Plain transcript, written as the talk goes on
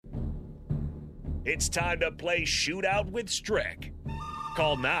It's time to play Shootout with Strick.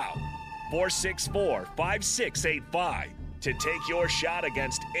 Call now, 464-5685, to take your shot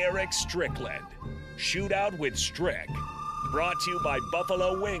against Eric Strickland. Shootout with Strick. Brought to you by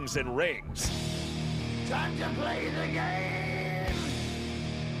Buffalo Wings and Rings. Time to play the game!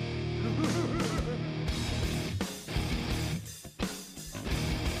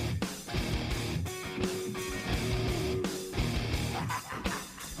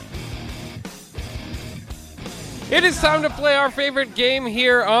 It is time to play our favorite game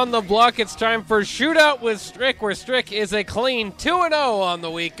here on the block. It's time for Shootout with Strick, where Strick is a clean 2-0 on the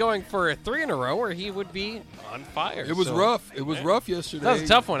week, going for 3 in a row where he would be on fire. It was rough. It was rough yesterday. That was a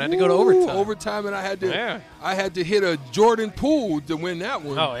tough one. I had to go to overtime. And I had to hit a Jordan Poole to win that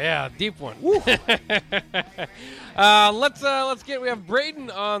one. Oh yeah, deep one. Let's get. We have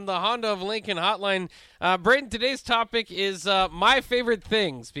Braden on the Honda of Lincoln hotline. Braden, today's topic is my favorite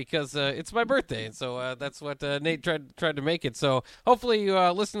things because it's my birthday, and so that's what Nate tried to make it. So hopefully you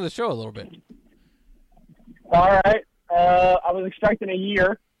listen to the show a little bit. All right. I was expecting a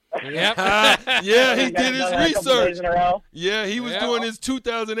year. Yep. Yeah, he did his research. In a row. Yeah, he was doing his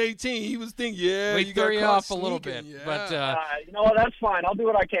 2018. He was thinking, we threw you off a little bit, but you know what? That's fine. I'll do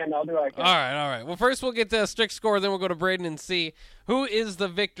what I can. All right. Well, first we'll get the Strick score, then we'll go to Braden and see who is the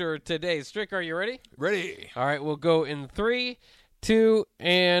victor today. Strick, are you ready? Ready. All right, we'll go in 3, 2,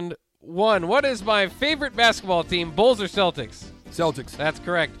 and 1. What is my favorite basketball team, Bulls or Celtics? Celtics. That's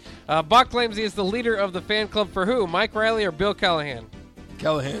correct. Bock claims he is the leader of the fan club for who, Mike Riley or Bill Callahan?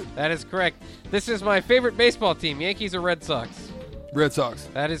 Callahan. That is correct. This is my favorite baseball team, Yankees or Red Sox? Red Sox.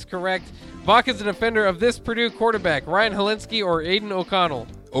 That is correct. Bock is a defender of this Purdue quarterback, Ryan Helinski or Aiden O'Connell?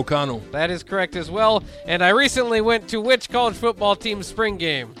 O'Connell. That is correct as well. And I recently went to which college football team's spring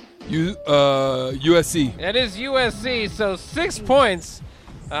game? USC. That is USC, so 6 points.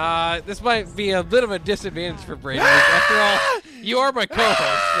 This might be a bit of a disadvantage for Brady. After all, you are my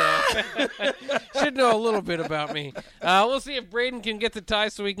co-host, so should know a little bit about me. We'll see if Braden can get the tie,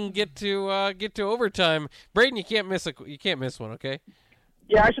 so we can get to overtime. Braden, you can't miss one, okay?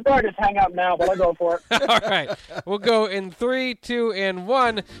 Yeah, I should probably just hang up now, but I'll go for it. All right, we'll go in 3, 2, and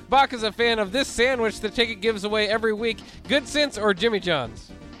 1. Bock is a fan of this sandwich the ticket gives away every week. Good Sense or Jimmy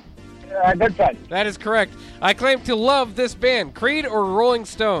John's? Good Sense. That is correct. I claim to love this band, Creed or Rolling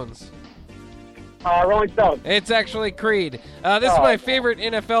Stones? Rolling Stones. It's actually Creed. This is my favorite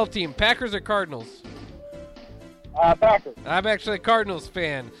NFL team, Packers or Cardinals? Packers. I'm actually a Cardinals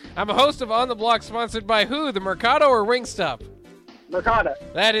fan. I'm a host of On the Block, sponsored by who, the Mercado or Wingstop? Mercado.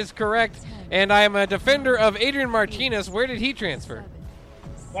 That is correct. And I am a defender of Adrian Martinez. Where did he transfer?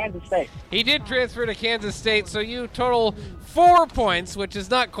 Kansas State. He did transfer to Kansas State, so you total 4 points, which is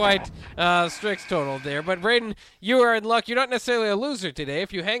not quite Strick's total there. But, Braden, you are in luck. You're not necessarily a loser today.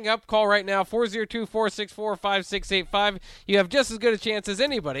 If you hang up, call right now, 402-464-5685. You have just as good a chance as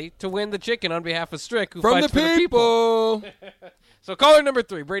anybody to win the chicken on behalf of Strick, who fights for the people. So caller number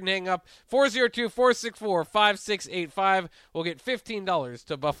 3, Braden, hang up, 402-464-5685. We'll get $15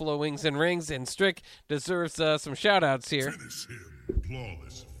 to Buffalo Wings and Rings, and Strick deserves some shout-outs here. Finish him.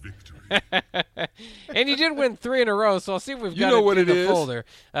 Flawless victory. And you did win 3 in a row, so I'll see if we've got it in the folder.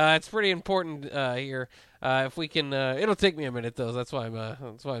 It's pretty important here. If we can, it'll take me a minute though. That's why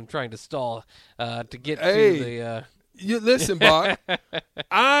I'm trying to stall to get to the. You listen, Bock.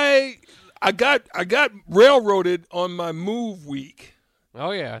 I got railroaded on my move week.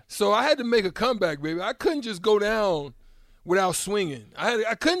 Oh yeah. So I had to make a comeback, baby. I couldn't just go down without swinging.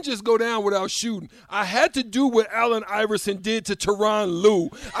 I couldn't just go down without shooting. I had to do what Allen Iverson did to Tyronn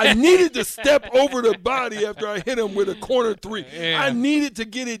Lue. I needed to step over the body after I hit him with a corner 3. Yeah. I needed to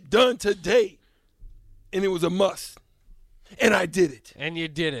get it done today, and it was a must. And I did it. And you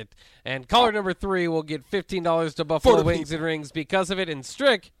did it. And caller number 3 will get $15 to Buffalo Wings and Rings because of it. And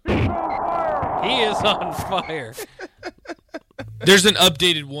Strick, he is on fire. There's an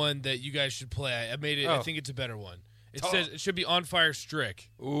updated one that you guys should play. I made it. I think it's a better one. It says it should be On Fire Strick.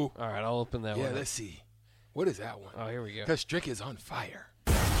 Ooh. All right, I'll open that one. Yeah, let's see. What is that one? Oh, here we go. Because Strick is on fire.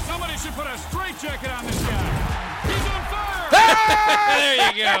 Somebody should put a straitjacket on this guy. He's on fire. There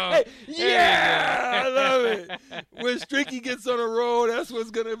you go. Yeah, I love it. When Stricky gets on the road, that's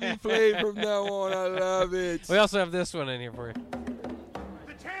what's going to be played from now on. I love it. We also have this one in here for you.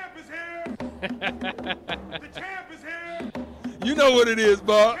 The champ is here. The champ is here. You know what it is,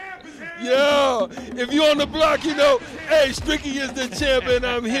 Bob. Yo, if you on the block, you know, hey, Stricky is the champ and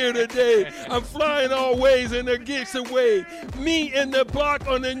I'm here today. I'm flying all ways and the gets away. Me in the block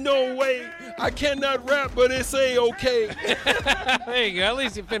on the no way. I cannot rap, but it's okay. There you go. At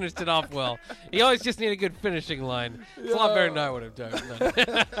least you finished it off well. You always just need a good finishing line. It's a lot better than I would have done.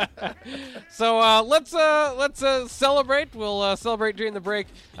 So let's celebrate. We'll celebrate during the break.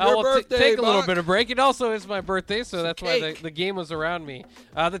 Your We'll birthday, take a little Bock. bit of break. It also is my birthday, so that's why the game was around me.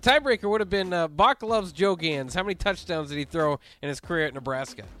 The tiebreaker would have been Bock loves Joe Gans. How many touchdowns did he throw in his career at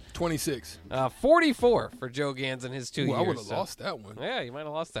Nebraska? 26. 44 for Joe Gans in his 2 years. I would have lost that one. Yeah, you might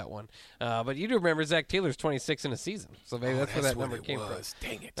have lost that one. But you do remember Zach Taylor's 26 in a season, so maybe that's where that number came from.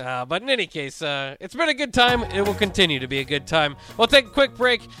 Dang it. But in any case, it's been a good time. It will continue to be a good time. We'll take a quick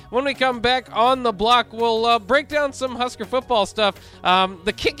break. When we come back on the block, we'll break down some Husker football stuff.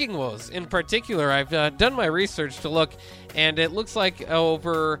 The kicking woes in particular. I've done my research to look, and it looks like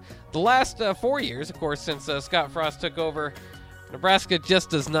over the last 4 years, of course, since Scott Frost took over, Nebraska just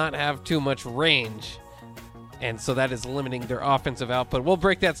does not have too much range, and so that is limiting their offensive output. We'll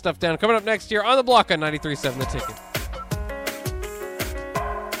break that stuff down. Coming up next year on the block on 93.7 The Ticket.